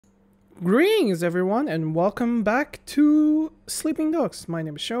Greetings everyone and welcome back to Sleeping Dogs. My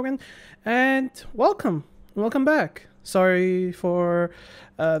name is Shogun and welcome back. Sorry for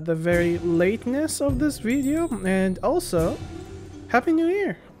the very lateness of this video, and also Happy New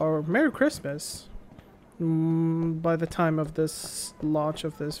Year or Merry Christmas. By the time of this launch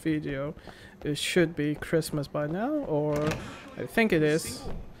of this video, it should be Christmas by now, or I think it is,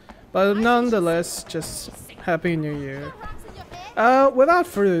 but nonetheless, just Happy New Year. Without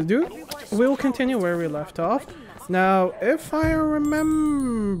further ado, we'll continue where we left off. Now, if I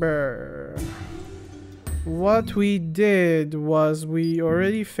remember, what we did was we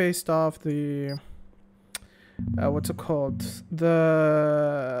already faced off the what's it called? The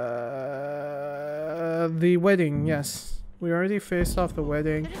wedding. Yes, we already faced off the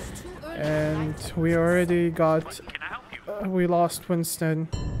wedding, and we already got we lost Winston,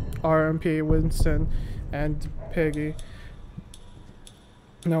 RMP Winston, and Peggy.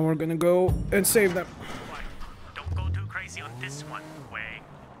 Now we're gonna go and save them. Don't go too crazy on this one, Wei.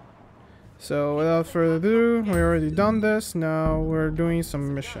 So without further ado, we already done this. Now we're doing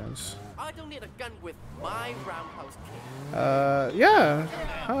some missions. I don't need a gun with my roundhouse kick. Yeah.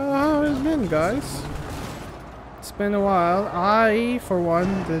 How has it been, guys? It's been a while. I, for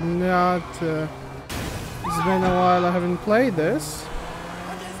one, did not. It's been a while. I haven't played this.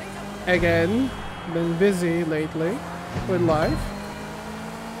 Again, been busy lately with life.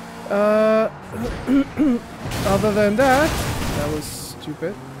 Other than that was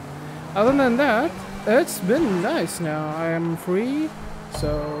stupid. Other than that, it's been nice now. I am free,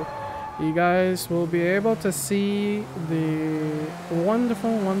 so you guys will be able to see the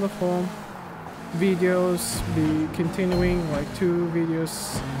wonderful videos be continuing, like 2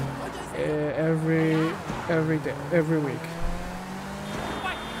 videos every day, every week.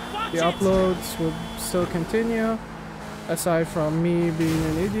 The uploads will still continue. Aside from me being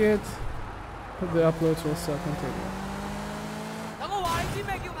an idiot, the uploads will still continue.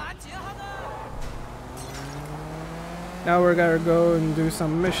 Now we're gonna go and do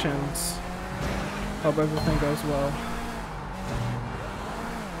some missions. Hope everything goes well.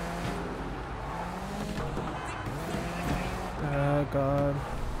 Oh god.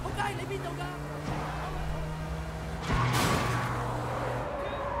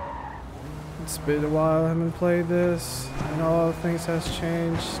 It's been a while I haven't played this, and all things has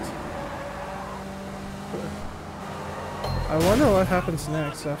changed. I wonder what happens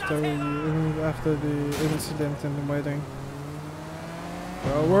next after the incident in the wedding.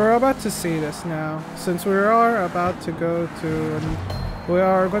 Well, we're about to see this now, since we are about to go to, and we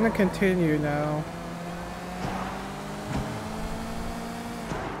are going to continue now.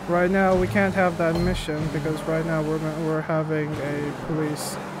 Right now we can't have that mission because right now we're having a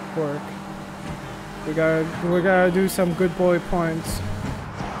police work. We gotta do some good boy points.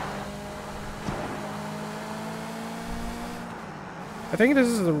 I think this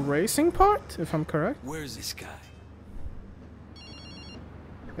is the racing part, if I'm correct. Where's this guy?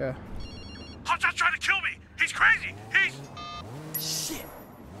 Yeah. Hotshot's trying to kill me! He's crazy! He's... Shit!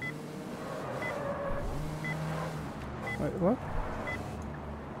 Wait, what?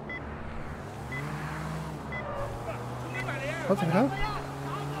 What the hell?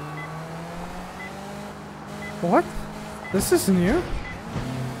 What? This is new?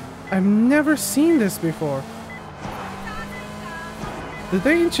 I've never seen this before. Did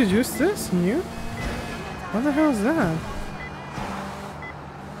they introduce this new? What the hell is that?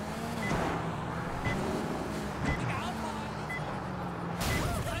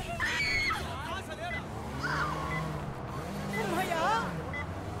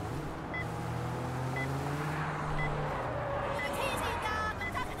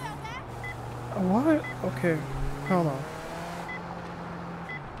 What? Okay, hold on.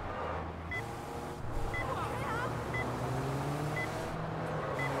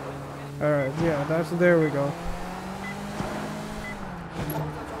 Alright, yeah, there we go.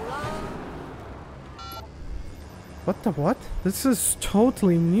 What the what? This is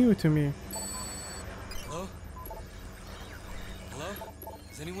totally new to me. Hello? Hello?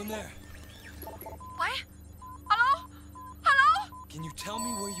 Is anyone there? What? Hello? Hello? Can you tell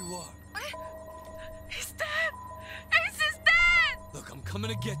me where you are? He's dead! Ace is dead! Look, I'm coming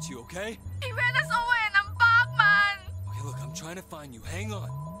to get you, okay? He ran us over in a Bachman! Okay, look, I'm trying to find you. Hang on.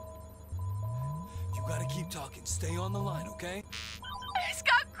 You gotta keep talking. Stay on the line, okay? Ace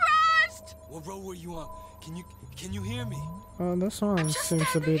got crushed! What row were you on? Can you hear me? Oh, this one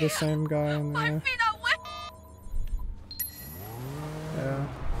seems to be the same guy in My there. feet are wet! Yeah.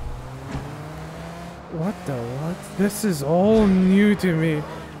 What the what? This is all new to me.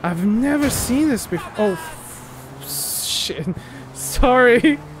 I've never seen this before. Oh, shit.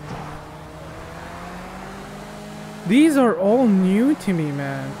 Sorry. These are all new to me,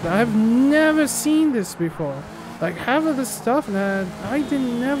 man. I've never seen this before. Like half of the stuff that I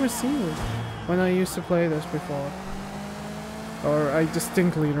didn't never see it when I used to play this before. Or I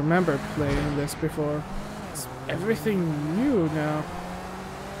distinctly remember playing this before. It's everything new now.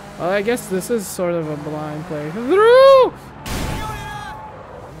 Well, I guess this is sort of a blind playthrough.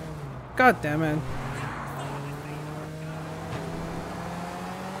 God damn it.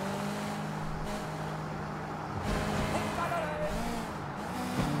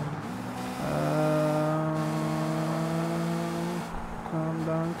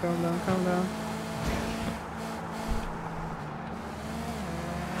 Calm down.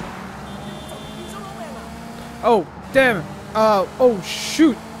 Oh, damn it. Oh,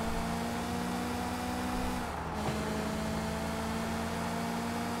 shoot.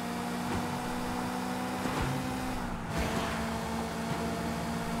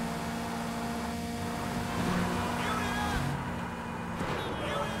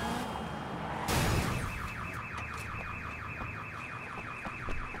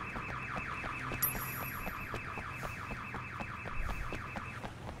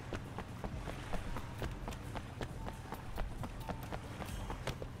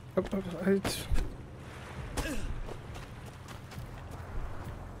 I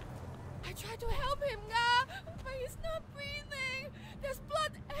tried to help him, Nga, but he's not breathing. There's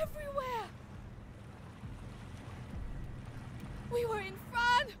blood everywhere. We were in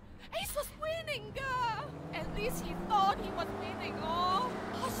front. Ace was winning, Nga. At least he thought he was winning, oh.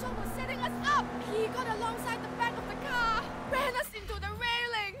 Hotshot was setting us up. He got alongside the back of the car, ran us into the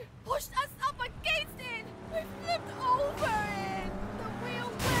railing, pushed us up against it. We flipped over it. The wheel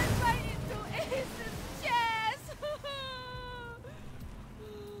went right into Ace's chest.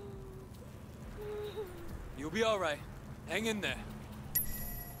 You'll be alright. Hang in there.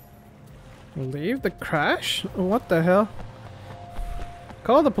 Leave the crash? What the hell?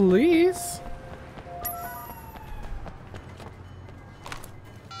 Call the police.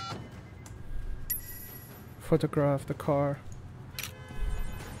 Photograph the car.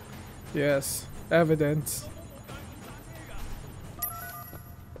 Yes, evidence.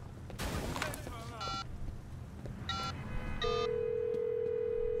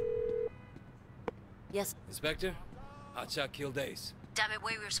 Yes. Inspector? Hotshot killed Ace. Damn it,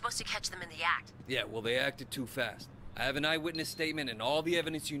 we were supposed to catch them in the act. Yeah, well, they acted too fast. I have an eyewitness statement and all the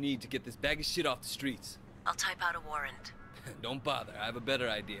evidence you need to get this bag of shit off the streets. I'll type out a warrant. Don't bother, I have a better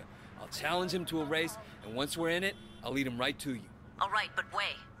idea. I'll challenge him to a race, and once we're in it, I'll lead him right to you. All right, but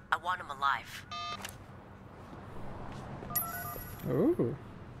wait. I want him alive. Ooh.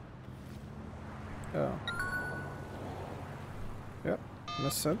 Oh. Yep,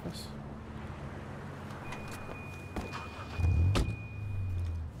 Miss Sentence.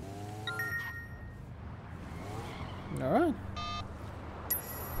 Alright.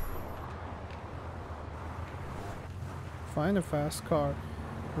 Find a fast car.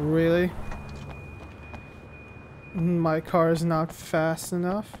 Really? My car is not fast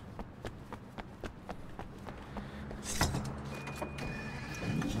enough?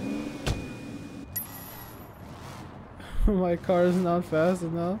 My car is not fast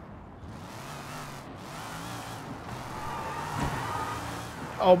enough?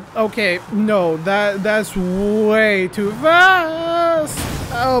 Oh, okay, no, that's way too fast!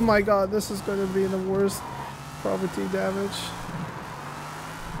 Oh my god, this is gonna be the worst property damage.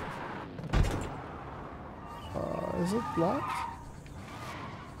 Is it blocked?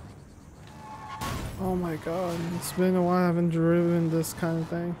 Oh my god, it's been a while I haven't driven this kind of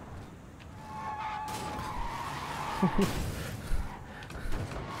thing.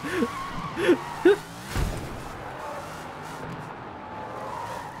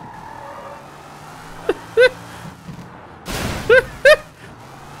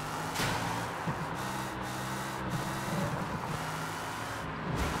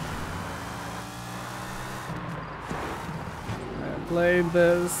 Played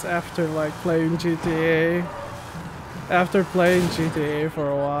this after like playing GTA. After playing GTA for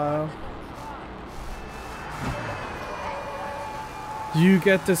a while. You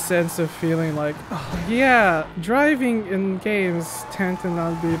get the sense of feeling like, oh yeah, driving in games tend to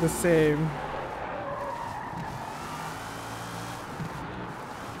not be the same.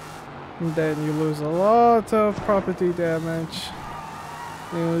 And then you lose a lot of property damage.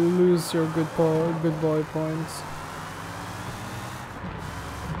 You lose your good boy points.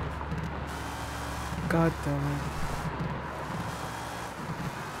 God damn it.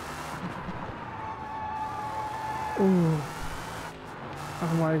 Ooh.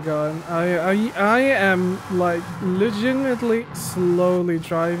 Oh my god. I am like legitimately slowly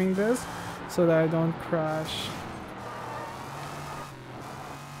driving this so that I don't crash.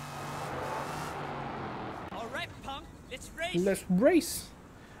 Let's race.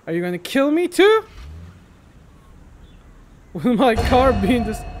 Are you gonna kill me too? Will my car be in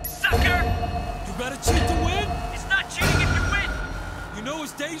this? Sucker! You gotta cheat to win? It's not cheating if you win! You know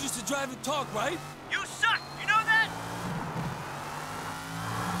it's dangerous to drive and talk, right? You suck! You know that?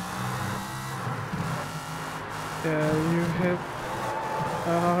 Yeah, you hit.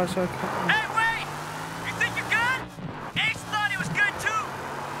 So Hey, wait! You think you're good? Ace thought he was good too!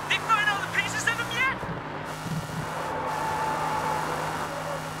 They find all the pieces of him yet?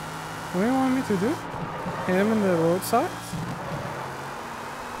 what do you want me to do? Hit him in the roadside?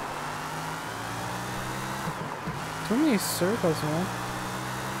 Too many circles, man.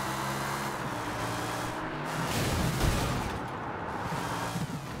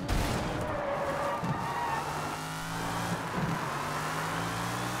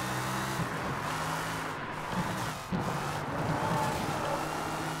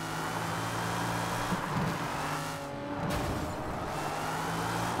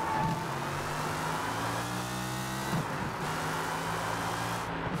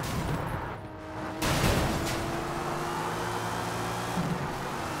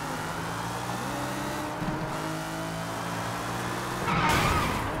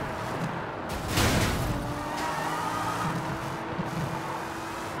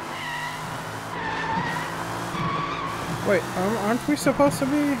 Wait, aren't we supposed to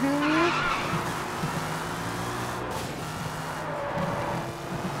be here?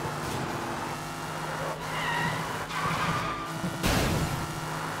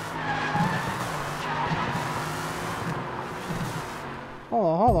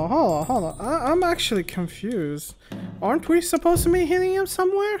 Hold on. I'm actually confused. Aren't we supposed to be hitting him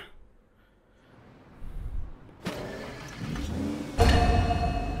somewhere?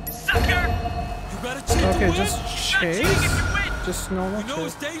 Sucker! You gotta cheat to Okay, win? just It's not cheating chase? if you win! Just normal You know chase.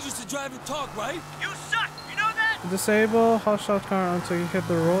 it's dangerous to drive and talk, right? You suck! You know that? Disable hotshot car until you hit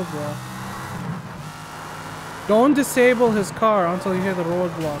the roadblock. Don't disable his car until you hit the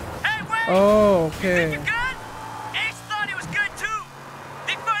roadblock. Hey, wait! Oh, You think okay. you're good? Ace thought he was good too!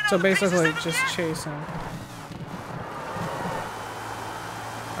 They find So all the pieces basically, of him just yet? chase him.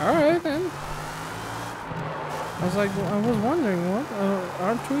 Alright then. I was wondering, what?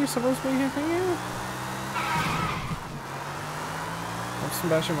 Aren't we supposed to be hitting you? I'm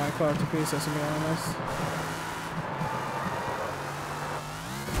smashing my car to pieces, to be honest.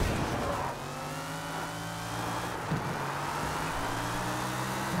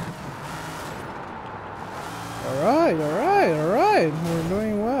 Alright. We're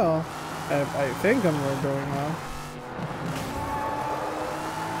doing well. I think we're doing well.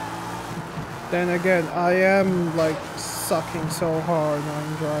 Then again, I am like sucking so hard when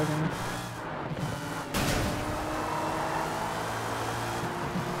I'm driving.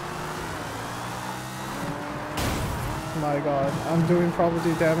 My god, I'm doing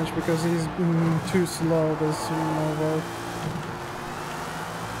property damage because he's too slow, this Novo.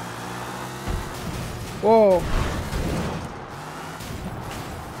 Whoa!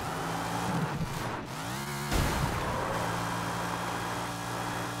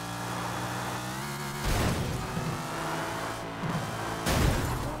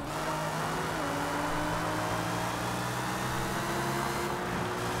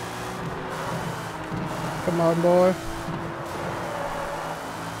 Come on, boy.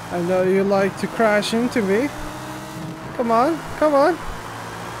 I know you like to crash into me. Come on.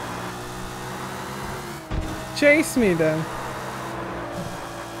 Chase me then.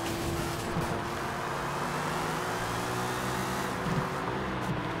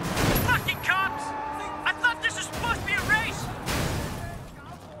 Fucking cops! I thought this was supposed to be a race!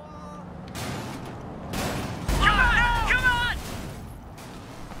 Come on!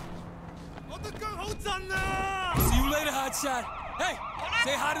 See you later, hotshot. Hey,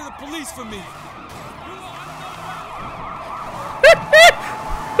 say hi to the police for me.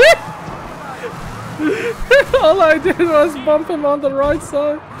 All I did was bump him on the right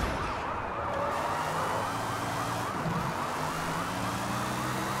side.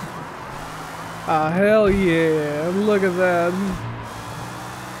 Ah, hell yeah. Look at that.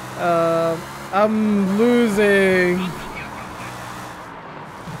 I'm losing.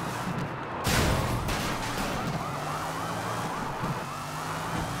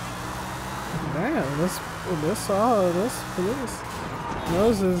 Man, this police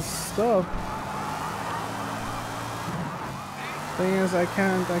knows his stuff. Thing is, I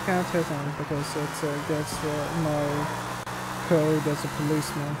can't hit him because it's against my code as a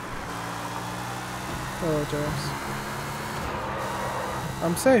policeman. Oh, James.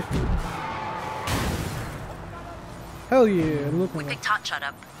 I'm safe. Hell yeah, look We at that. picked Hotshot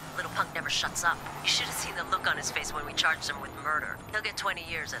up a little punk never shuts up. You should have seen the look on his face when we charged him with murder. He'll get 20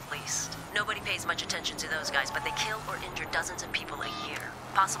 years at least. Nobody pays much attention to those guys, but they kill or injure dozens of people a year.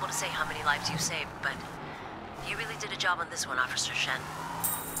 Possible to say how many lives you saved, but you really did a job on this one, Officer Shen.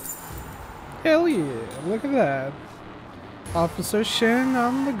 Hell yeah, look at that. Officer Shen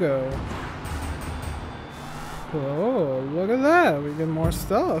on the go. Oh, look at that. We get more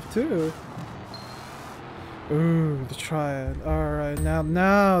stuff too. Ooh, the triad. Alright,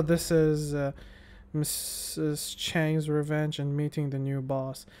 now this is Mrs. Chang's revenge and meeting the new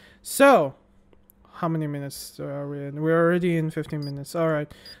boss. So, how many minutes are we in? We're already in 15 minutes.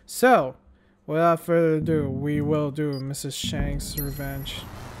 Alright, so, without further ado, we will do Mrs. Chang's revenge.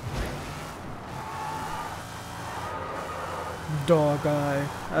 Dog Eye.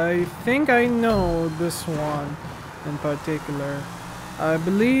 I think I know this one in particular. I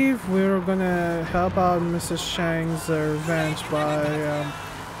believe we're gonna help out Mrs. Shang's revenge by,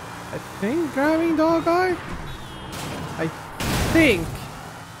 I think grabbing Dog Eye? I think.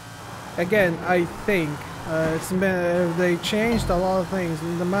 Again, I think. It's been, they changed a lot of things.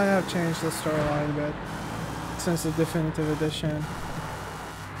 They might have changed the storyline a bit since the definitive edition.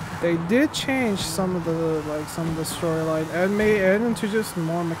 They did change some of the storyline and introduced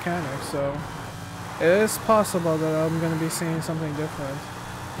more mechanics, so it is possible that I'm gonna be seeing something different.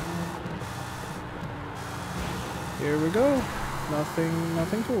 Here we go.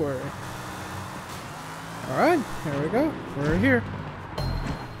 Nothing to worry. Alright, here we go. We're here.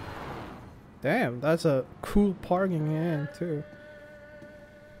 Damn, that's a cool parking in too.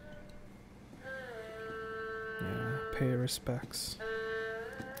 Yeah, pay respects.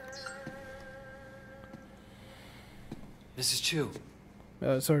 Mrs. Chu,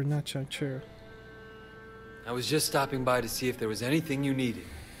 Sorry, not Chu. I was just stopping by to see if there was anything you needed.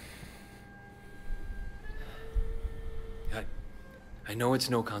 I know it's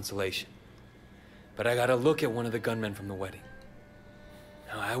no consolation, but I gotta look at one of the gunmen from the wedding.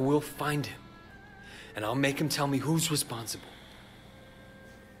 Now I will find him, and I'll make him tell me who's responsible.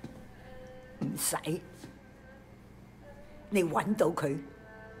 唔使，你揾到佢，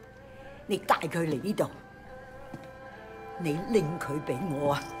你帶佢嚟呢度，你拎佢俾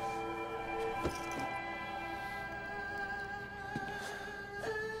我啊！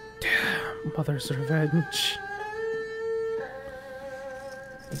 Mother's revenge.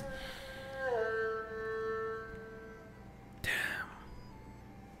 Damn.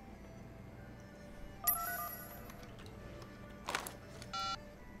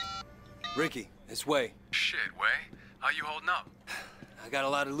 Ricky, this way. Shit, Way. How you holding up? I got a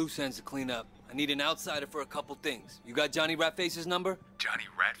lot of loose ends to clean up. I need an outsider for a couple things. You got Johnny Ratface's number? Johnny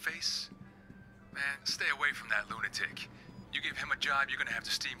Ratface? Man, stay away from that lunatic. You give him a job, you're gonna have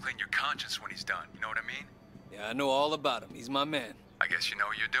to steam clean your conscience when he's done. You know what I mean? Yeah, I know all about him. He's my man. I guess you know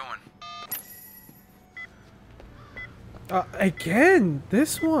what you're doing. Again,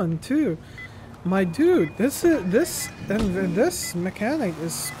 this one too. My dude, this mechanic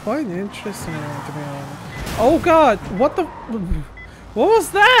is quite interesting to be honest. Oh god, what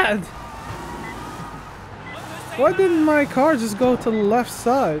was that? Why didn't my car just go to the left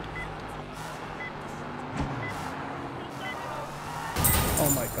side? Oh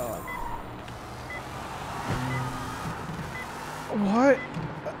my god. Why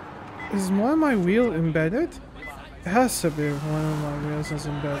is one of my wheels embedded? It has to be one of my wheels is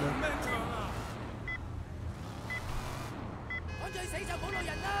embedded.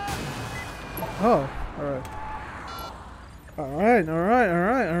 Oh, alright.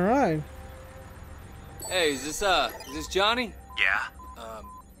 Hey, is this Johnny? Yeah?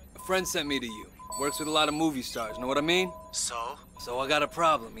 A friend sent me to you. Works with a lot of movie stars, know what I mean? So? So I got a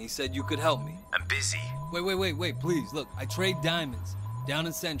problem. He said you could help me. I'm busy. Wait, please. Look, I trade diamonds. Down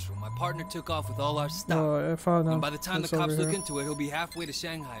in Central. My partner took off with all our stuff. Oh, I found out. And by the time the It's cops over look here. into it, he'll be halfway to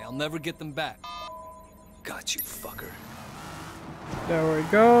Shanghai. I'll never get them back. Got you, fucker. There we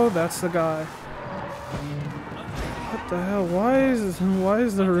go. That's the guy. What the hell?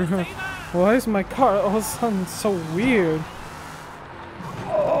 Why is my car all of a sudden so weird?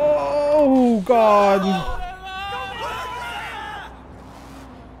 Oh god.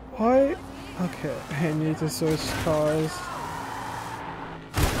 Why? Okay, I need to switch cars.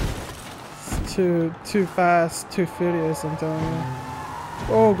 It's too fast, too furious, I'm telling you.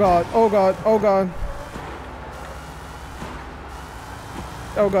 Oh god. Oh god. Oh god.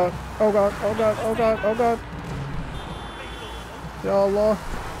 Ya Allah.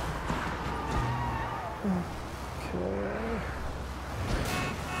 Okay.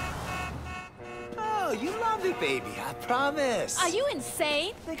 Oh, you love it, baby. I promise. Are you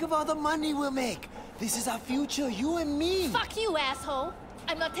insane? Think of all the money we'll make. This is our future, you and me. Fuck you, asshole.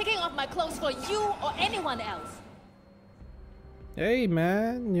 I'm not taking off my clothes for you or anyone else. Hey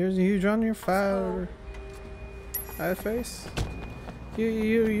man, you're huge on your fat face.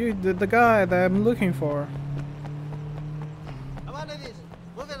 You the guy that I'm looking for.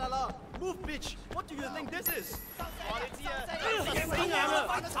 Move it along. Move, bitch. What do you think this is?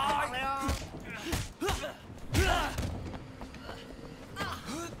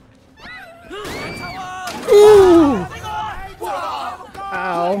 Ooh!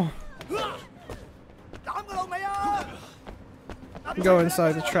 Ow. Go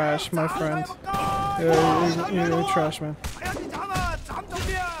inside the trash, my friend. You're a trash man.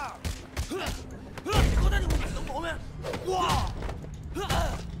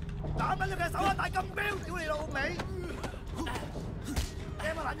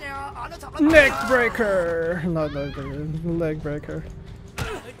 Neck breaker! Not neck breaker, leg breaker.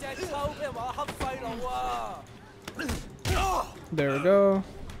 There we go.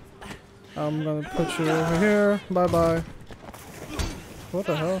 I'm gonna put you over here. Bye bye. What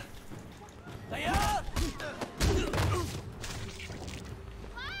the hell?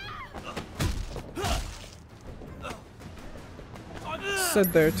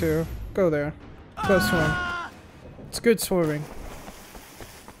 Sit there too. Go there. Go swim. It's good swimming.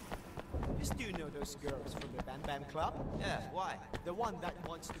 You still know those girls from the Bam Bam Club? Yeah, why? The one that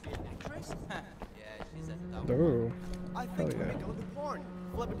wants to be an actress? Yeah, she's a dumb. Ooh. I think we make a little porn.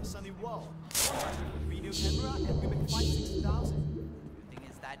 Flip it to sunny wall. Video camera and we make 5,000-6,000. You think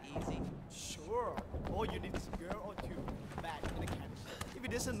it's that easy? Sure. All you need is a girl or two. Back in the camera. If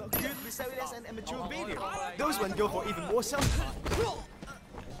it doesn't look good, we sell it as an amateur video. Those ones go for even more sometimes.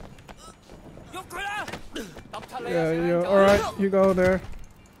 Yeah, yeah, alright, you go there.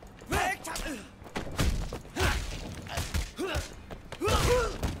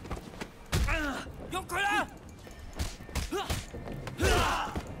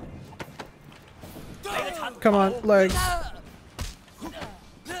 Come on, legs.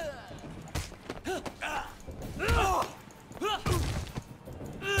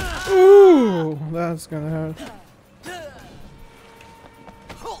 Ooh, that's gonna hurt.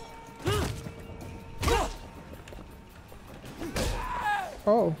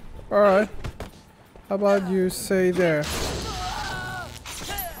 Oh, alright. How about you stay there?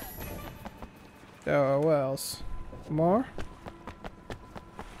 What else? More?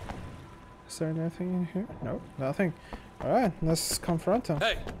 Is there anything in here? Nope, nothing. Alright, let's confront him.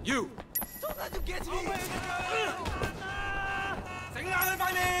 Hey, you! Don't let them get to me!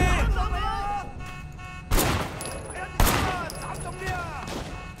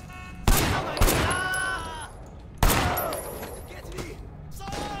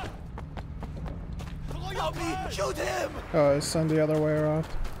 Shoot him! Oh, it's on the other way around.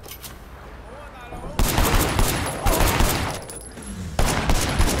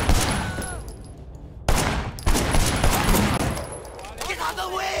 Get out of the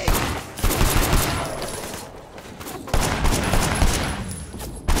way!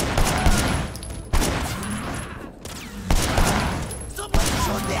 Someone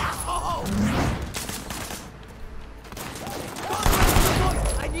shoot the asshole!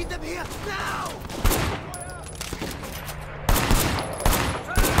 I need them here now!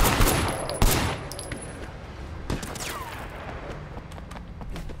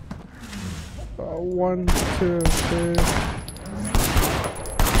 One, two, three.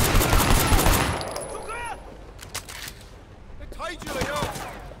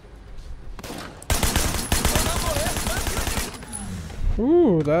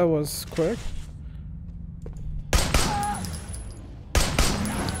 Ooh, that was quick.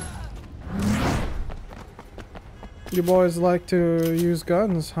 You boys like to use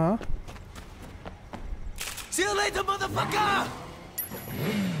guns, huh? See you later, motherfucker!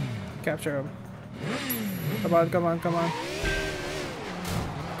 Capture him. Come on, come on, come on.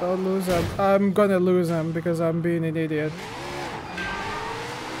 Don't lose him. I'm gonna lose him because I'm being an idiot.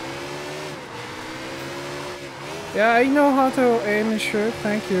 Yeah, I know how to aim and shoot,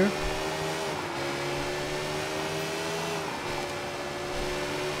 thank you.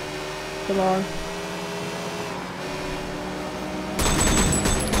 Come on.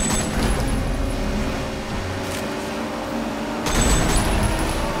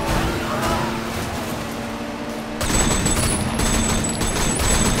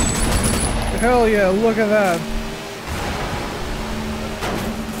 Hell yeah, look at that.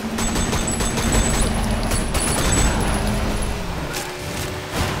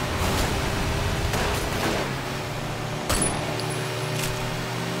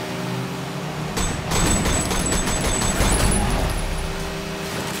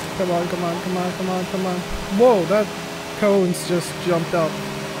 Come on, come on, come on, come on, come on. Whoa, that cones just jumped up.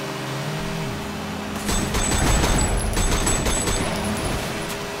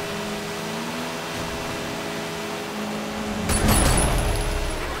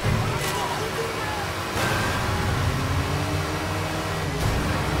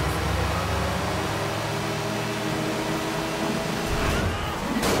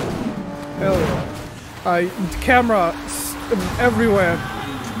 Hell yeah. Camera everywhere.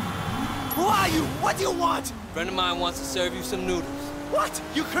 Who are you? What do you want? Friend of mine wants to serve you some noodles. What?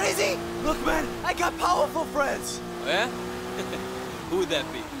 You crazy? Look, man, I got powerful friends. Oh, yeah? Who would that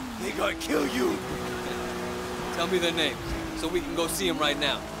be? They gonna kill you. Tell me their names, so we can go see them right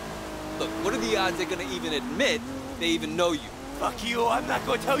now. Look, what are the odds they're gonna even admit they even know you? Fuck you, I'm not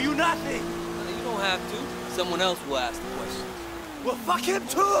gonna tell you nothing. You don't have to. Someone else will ask the questions. Well, fuck him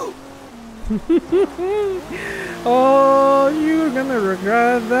too. Oh, you're gonna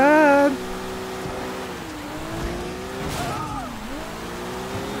regret that.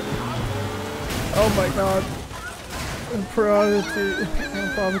 Oh my god.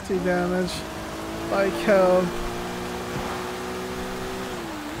 Property damage. Like hell.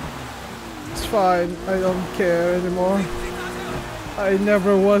 It's fine, I don't care anymore. I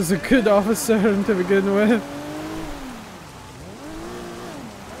never was a good officer to begin with.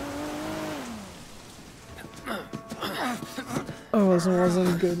 I wasn't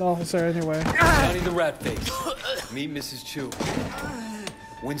a good officer anyway. Johnny the Rat Face. Meet Mrs. Chu.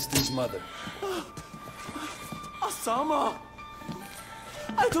 Winston's mother. Osama!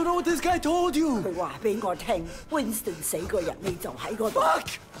 I don't know what this guy told you. 佢話俾我聽 ，Winston 死嗰日你就喺嗰度。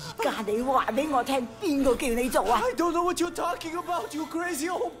 Fuck! 而家你話俾我聽，邊個叫你做啊？ I don't know what you're talking about, you crazy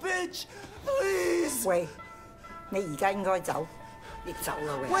old bitch. Please. 喂，你而家應該走，你走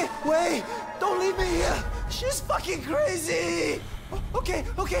啦喂。 Wait, don't leave me here. She's fucking crazy. Okay,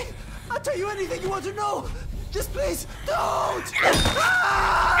 I'll tell you anything you want to know. Just please, don't.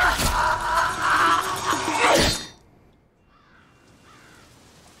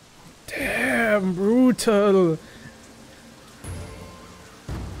 Damn, brutal.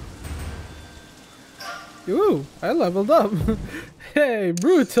 Ooh, I leveled up. Hey,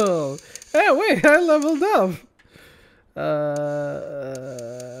 brutal. Hey, wait, I leveled up.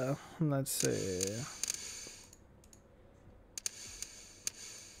 Let's see.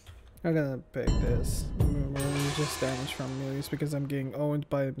 I'm gonna pick this. Just damage from melees because I'm getting owned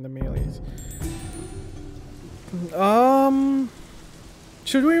by the melees.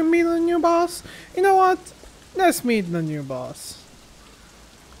 Should we meet the new boss? You know what? Let's meet the new boss.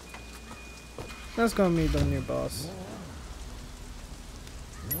 Let's go meet the new boss.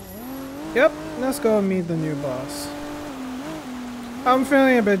 Yep, let's go meet the new boss. I'm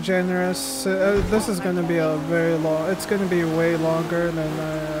feeling a bit generous. This is gonna be a very long. It's gonna be way longer than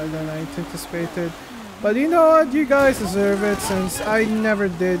I anticipated. But you know what? You guys deserve it since I never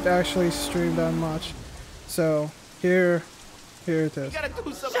did actually stream that much. So here it is. You gotta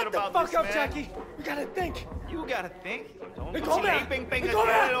do something about this, man. Shut the fuck up, Jackie. You gotta think. You gotta think.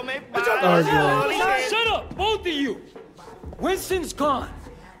 Shut up, both of you! Winston's gone.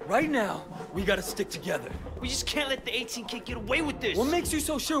 Right now, we gotta stick together. We just can't let the 18K get away with this. What makes you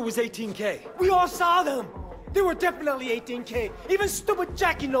so sure it was 18K? We all saw them. They were definitely 18K. Even stupid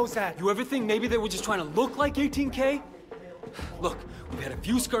Jackie knows that. You ever think maybe they were just trying to look like 18K? Look, we've had a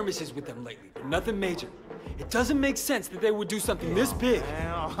few skirmishes with them lately, but nothing major. It doesn't make sense that they would do something this big.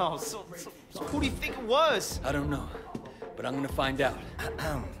 Oh, so who do you think it was? I don't know, but I'm gonna find out.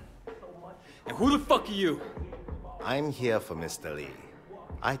 And who the fuck are you? I'm here for Mr. Lee.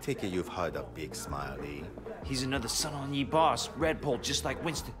 I take it you've heard of Big Smile Lee. He's another Sun On Yee boss, Red Pole, just like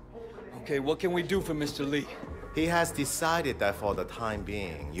Winston. Okay, what can we do for Mr. Lee? He has decided that for the time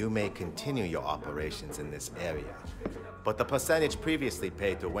being, you may continue your operations in this area. But the percentage previously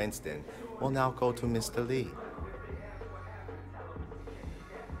paid to Winston will now go to Mr. Lee.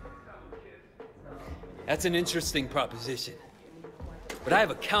 That's an interesting proposition. But I have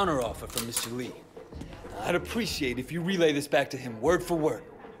a counteroffer from Mr. Lee. I'd appreciate if you relay this back to him word for word.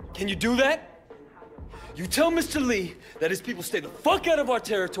 Can you do that? You tell Mr. Lee that his people stay the fuck out of our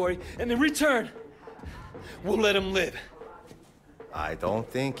territory, and in return, we'll let him live. I don't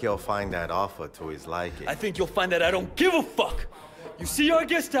think you'll find that offer to his liking. I think you'll find that I don't give a fuck. You see our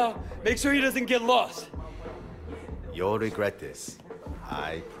guest out, make sure he doesn't get lost. You'll regret this.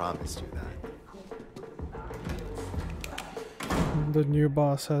 I promise you that. The new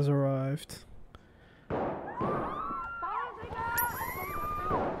boss has arrived.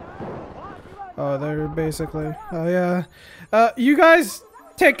 Oh, they're basically. Oh yeah. You guys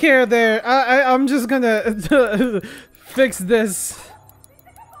take care there. I'm just gonna fix this.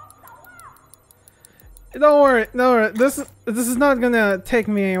 Don't worry, don't worry. This is not gonna take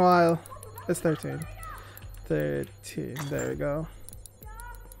me a while. It's 13. 13. There we go.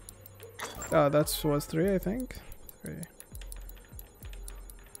 Oh, that was 3, I think. 3.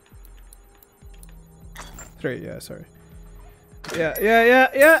 3. Yeah, sorry. Yeah.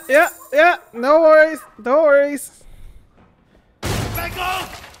 No worries. No worries. Back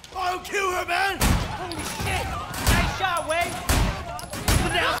off! I'll kill her, man! Holy shit! Nice shot, Wade!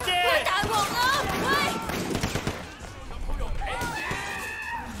 Put downstairs!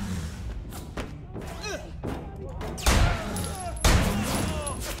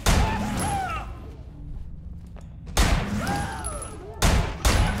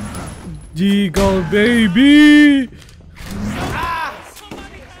 Deagle, baby!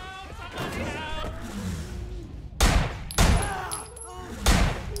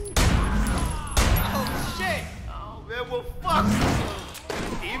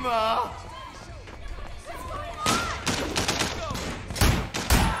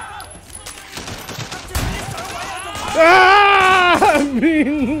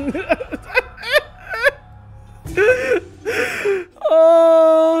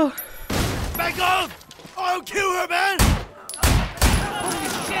 Oh! Back off! I'll kill her, man! Holy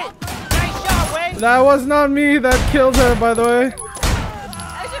shit! Nice shot, Wade! That was not me that killed her, by the way.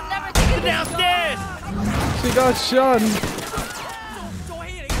 I should never take it downstairs! She got shunned.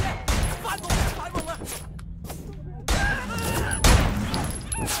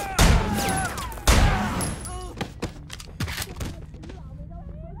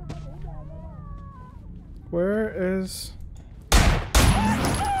 Where is...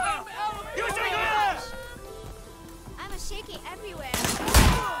 I'm shaking everywhere.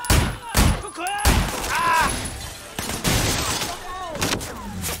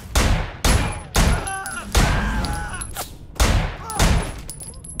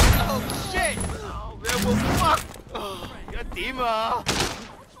 Oh shit! Oh man, well fuck! Oh, God damn it!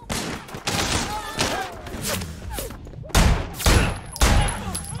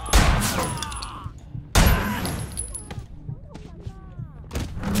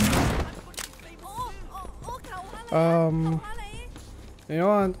 You know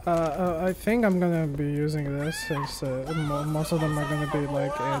what? I think I'm gonna be using this since most of them are gonna be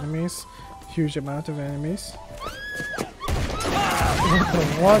like enemies, huge amount of enemies.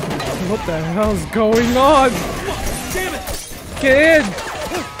 What the hell's going on? Damn it! Get in!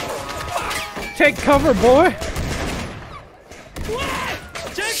 Take cover, boy!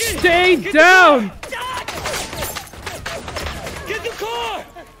 Stay down! Get the car!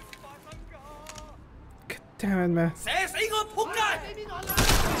 Damn it, man.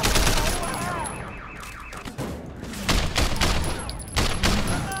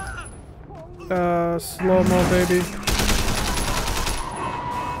 Slow-mo, baby.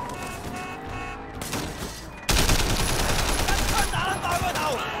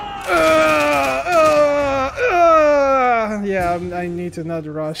 Yeah, I need to not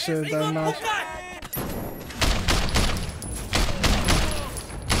rush it that much.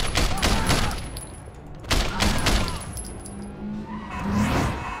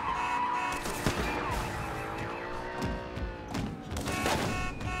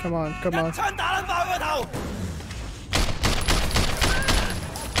 Come on, come on.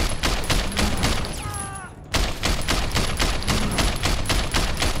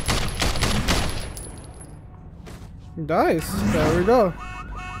 Nice. There we go.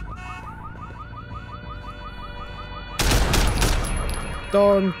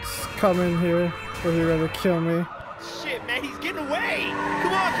 Don't come in here or you're gonna kill me. Shit, man, he's getting away!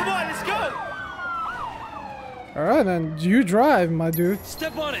 Come on, let's go! Alright then, you drive, my dude.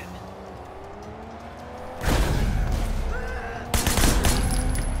 Step on it!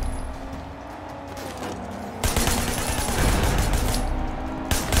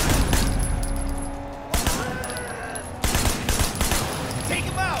 Take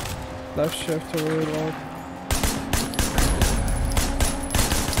him out! Left shift to reload.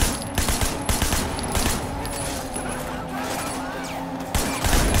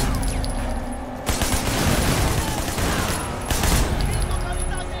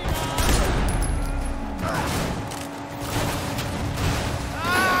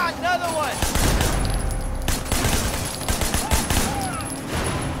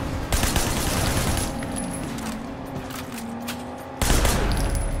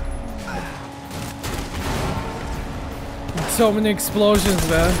 So many explosions,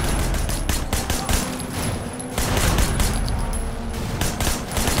 man.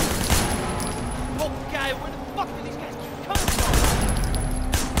 Oh, God, where the fuck did these guys keep coming from?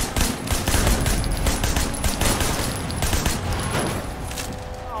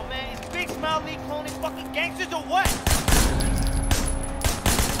 Oh, man, he's big smile. Smile Lee cloning fucking gangsters or what?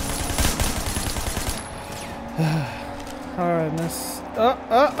 Alright, miss.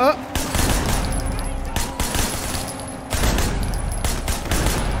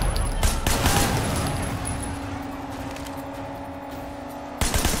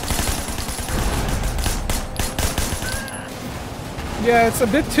 Yeah, it's a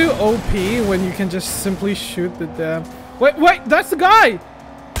bit too OP when you can just simply shoot the damn... Wait, that's the guy!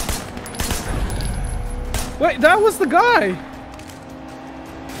 Wait, that was the guy!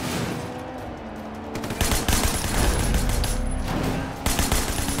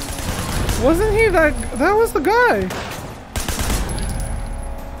 Wasn't he that... That was the guy!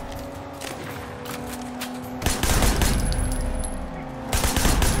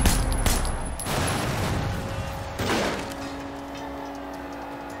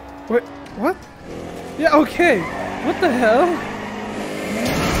 Wait, what? Yeah, okay. What the hell?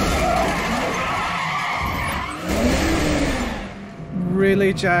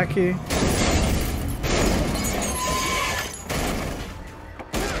 Really, Jackie?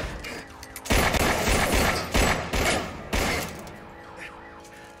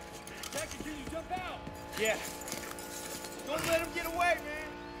 Jackie, can you jump out? Yeah. Don't let him get away, man.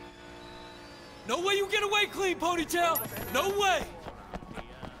 No way you get away clean, Ponytail! No way!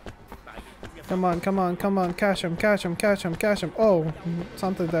 Come on, catch him. Oh,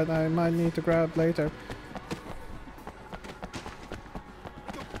 something that I might need to grab later.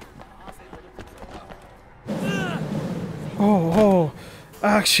 Oh,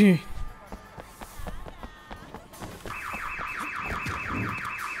 actually.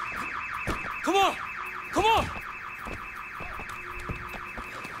 Come on!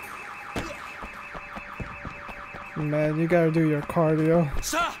 Man, you gotta do your cardio.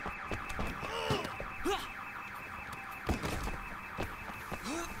 Stop!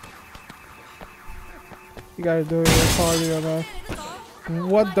 You gotta do your cardio, man.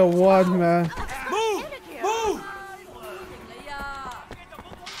 What the what, man? Move!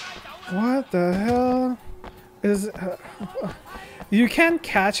 What the hell is... you can't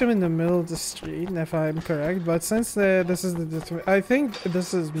catch him in the middle of the street, if I'm correct, but since this is the... I think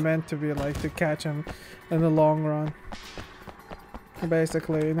this is meant to be like to catch him in the long run.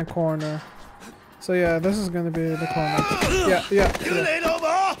 Basically, in a corner. So yeah, this is gonna be the corner.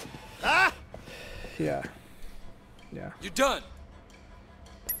 Yeah. You done?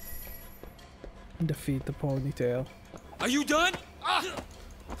 Defeat the ponytail. Are you done?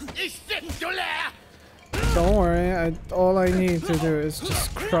 Don't worry, all I need to do is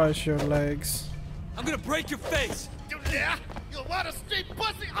just crush your legs. I'm gonna break your face.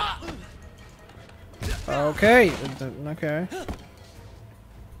 Okay. Okay.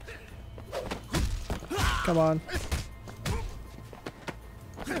 Come on.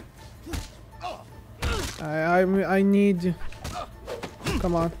 I need you.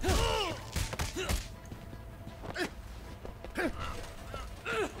 Come on.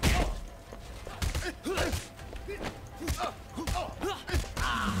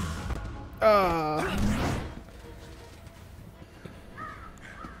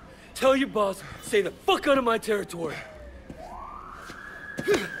 Tell your boss, stay the fuck out of my territory.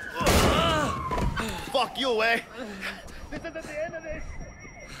 Fuck you, eh? This isn't the end of this.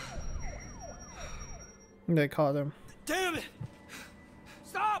 They caught him. Damn it!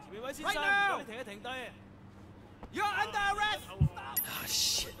 Stop! Right now! You're under arrest! Stop! Ah,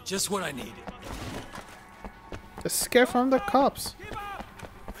 shit. Just what I needed. Just scare from the cops.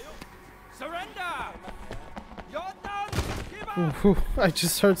 Surrender! You're done! Keep up! Ooh, I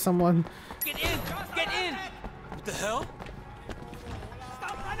just heard someone. Get in! Get in! What the hell?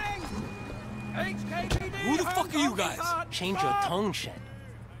 Stop running! HKPD! Who the fuck are you guys? Change your tone, Shen.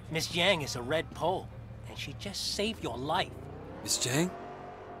 Miss Yang is a red pole, and she just saved your life. Miss Jang?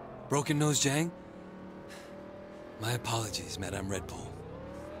 Broken Nose Jang? My apologies, Madame Red Pole.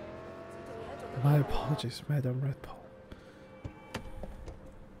 My apologies, Madame Red Pole.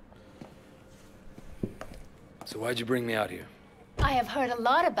 So why'd you bring me out here? I have heard a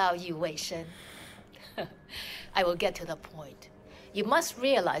lot about you, Wei Shen. I will get to the point. You must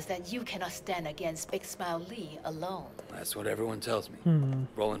realize that you cannot stand against Big Smile Lee alone. That's what everyone tells me.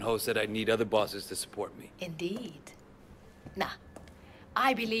 Roland Ho said I'd need other bosses to support me. Indeed. Nah,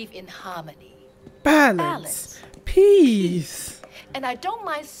 I believe in harmony. Balance. Peace. And I don't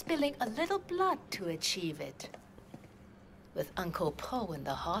mind spilling a little blood to achieve it. With Uncle Po in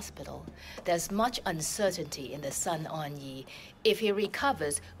the hospital, there's much uncertainty in the Sun On Yi. If he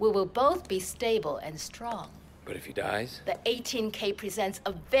recovers, we will both be stable and strong. But if he dies? The 18K presents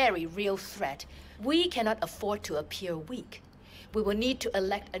a very real threat. We cannot afford to appear weak. We will need to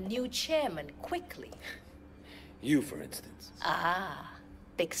elect a new chairman quickly. You, for instance. Ah,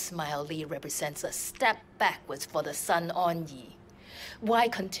 Big Smile Lee represents a step backwards for the Sun On Yi. Why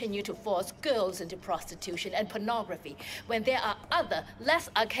continue to force girls into prostitution and pornography when there are other, less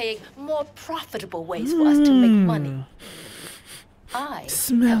archaic, more profitable ways for us to make money? I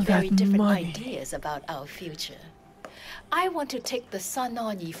have very different ideas about our future. I want to take the Sun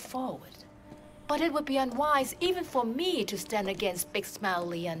On Yi forward, but it would be unwise even for me to stand against Big Smile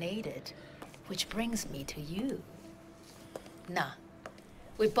Lee unaided, which brings me to you. Nah,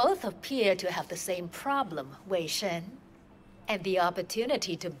 we both appear to have the same problem, Wei Shen, and the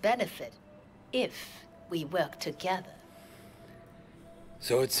opportunity to benefit if we work together.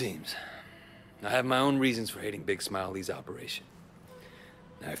 So it seems. I have my own reasons for hating Big Smile Lee's operation.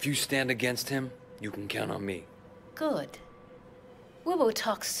 Now, if you stand against him, you can count on me. Good. We will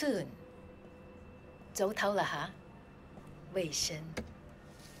talk soon. 早唞啦吓，魏生。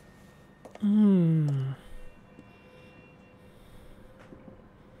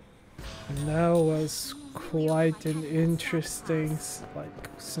That was quite an interesting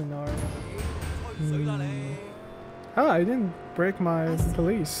scenario. Oh, I didn't break my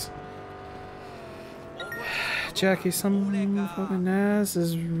police. Jackie, some fucking ass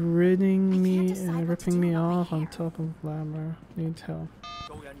is ripping me off on top of glamour. Need help.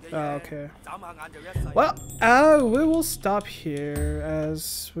 Oh, okay. Well, we will stop here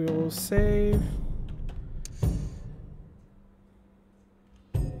as we will save.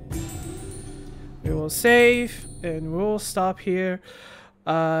 We will save and we'll stop here.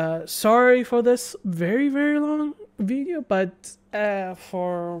 Sorry for this very long video, but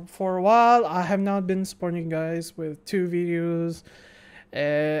for a while I have not been supporting you guys with 2 videos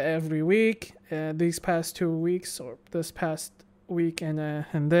every week. These past 2 weeks, or this past week and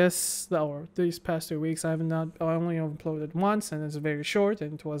these past 2 weeks, I only uploaded once, and it's very short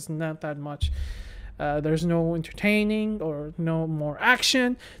and it was not that much. There's no entertaining or no more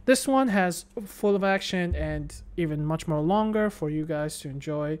action. This one has full of action and even much more longer for you guys to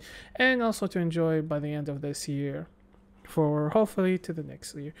enjoy, and also to enjoy by the end of this year, for hopefully to the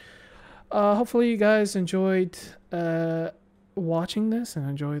next year. Hopefully you guys enjoyed watching this and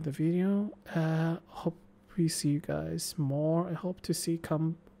enjoyed the video. Hope we see you guys more. I hope to see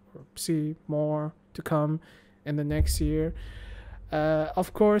more to come in the next year.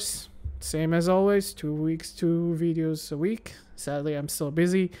 Of course, same as always, 2 videos a week. Sadly, I'm still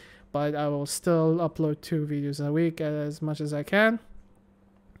busy, but I will still upload 2 videos a week as much as I can.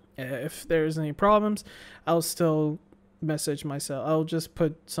 If there's any problems, I'll still message myself. I'll just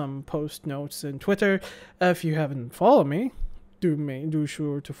put some post notes in Twitter. If you haven't followed me, do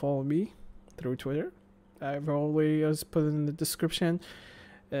sure to follow me through Twitter. I've always put it in the description.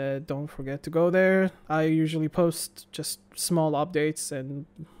 Don't forget to go there. I usually post just small updates and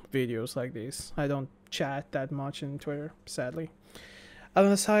videos like these. I don't chat that much in Twitter, sadly. On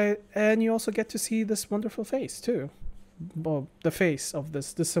the side, and you also get to see this wonderful face too. Well, the face of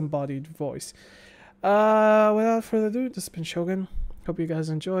this disembodied voice. Without further ado, this has been Shogun. Hope you guys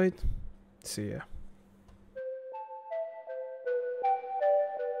enjoyed. See ya.